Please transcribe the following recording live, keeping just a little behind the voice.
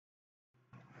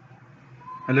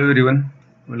Hello everyone,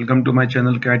 welcome to my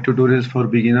channel CAD Tutorials for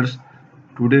Beginners.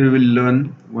 Today we will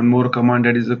learn one more command,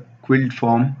 that is a quilt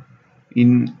form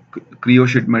in Creo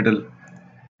sheet metal.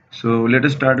 So let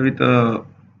us start with a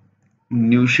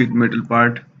new sheet metal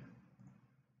part.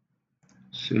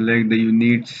 Select the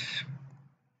units.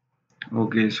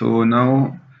 Okay, so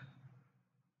now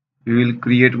we will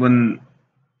create one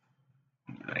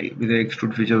with the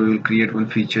extrude feature. We will create one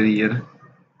feature here.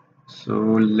 So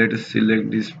let us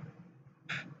select this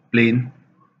plane.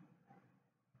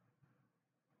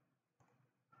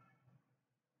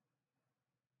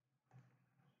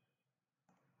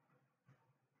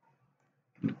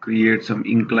 Create some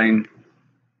incline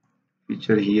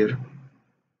feature here.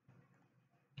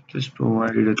 Just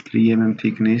provide a 3 mm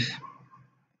thickness.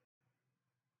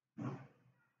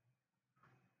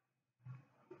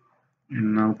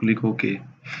 And now click OK.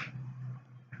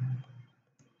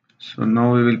 So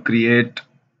now we will create.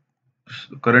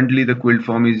 Currently the quilt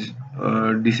form is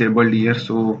disabled here,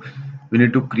 so we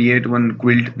need to create one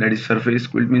quilt, that is surface.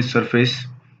 Quilt means surface,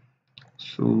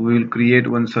 so we will create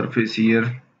one surface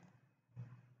here.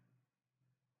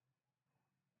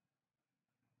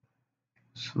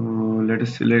 So let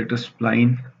us select a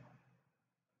spline.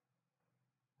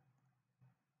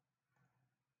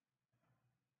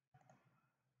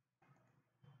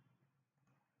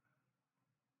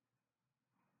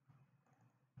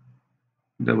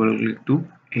 Double click to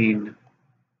end.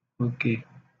 Okay,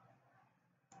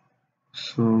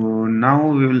 so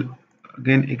now we will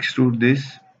again extrude this,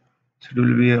 so it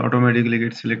will be automatically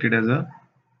get selected as a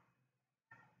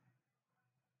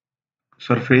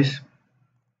surface.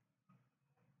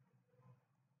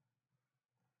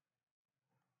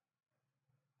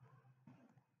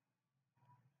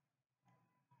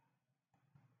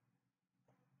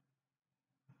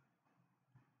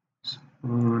 So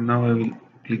now I will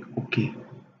click OK.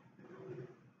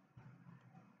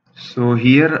 So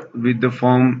here with the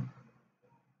form,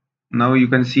 now you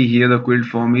can see here the quilt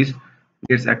form is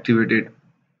gets activated.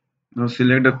 Now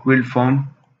select the quilt form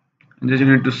and just you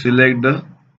need to select the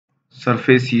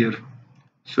surface here,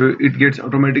 so it gets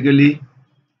automatically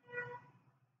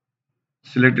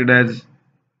selected as,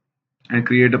 and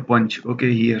create a punch.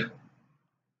 Okay, here.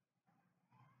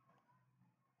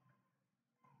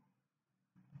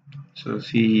 So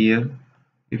see here,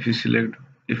 if you select,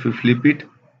 if you flip it,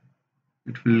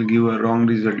 it will give a wrong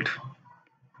result.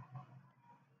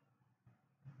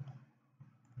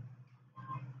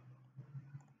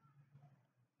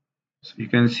 So you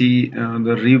can see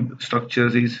the rib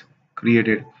structures is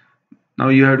created. Now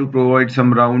you have to provide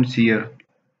some rounds here.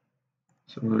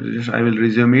 So just I will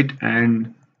resume it,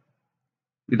 and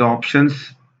with the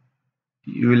options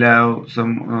you will have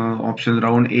some options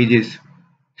round edges.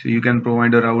 So you can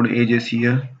provide a round edges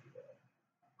here.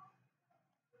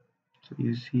 So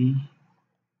you see.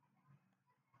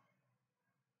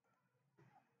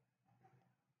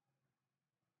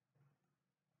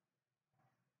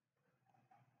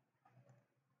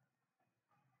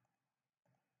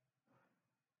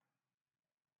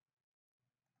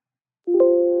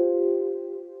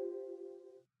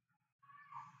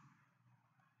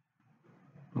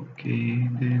 Okay,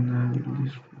 then I will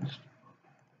just first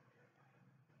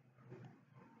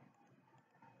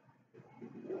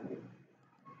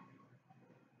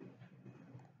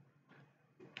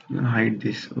hide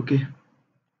this. Okay,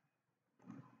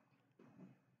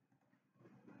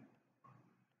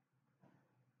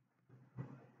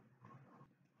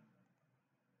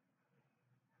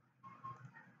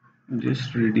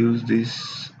 just reduce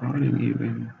this or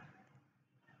even.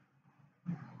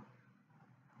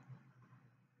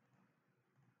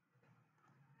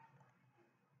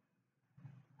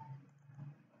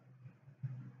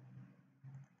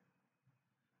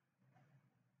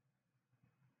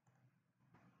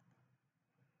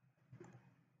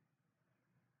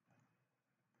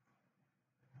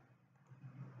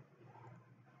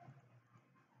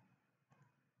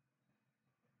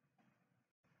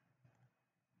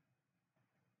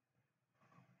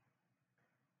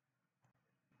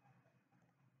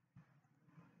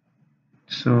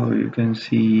 So you can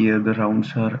see here the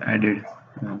rounds are added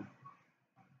now.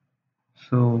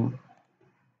 So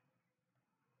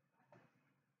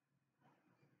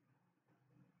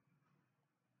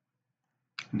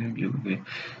okay.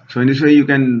 So in this way you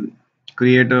can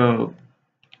create a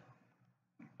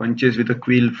punches with a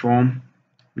quill form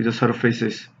with the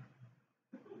surfaces.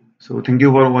 So thank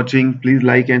you for watching. Please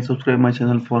like and subscribe my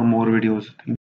channel for more videos. Thank you.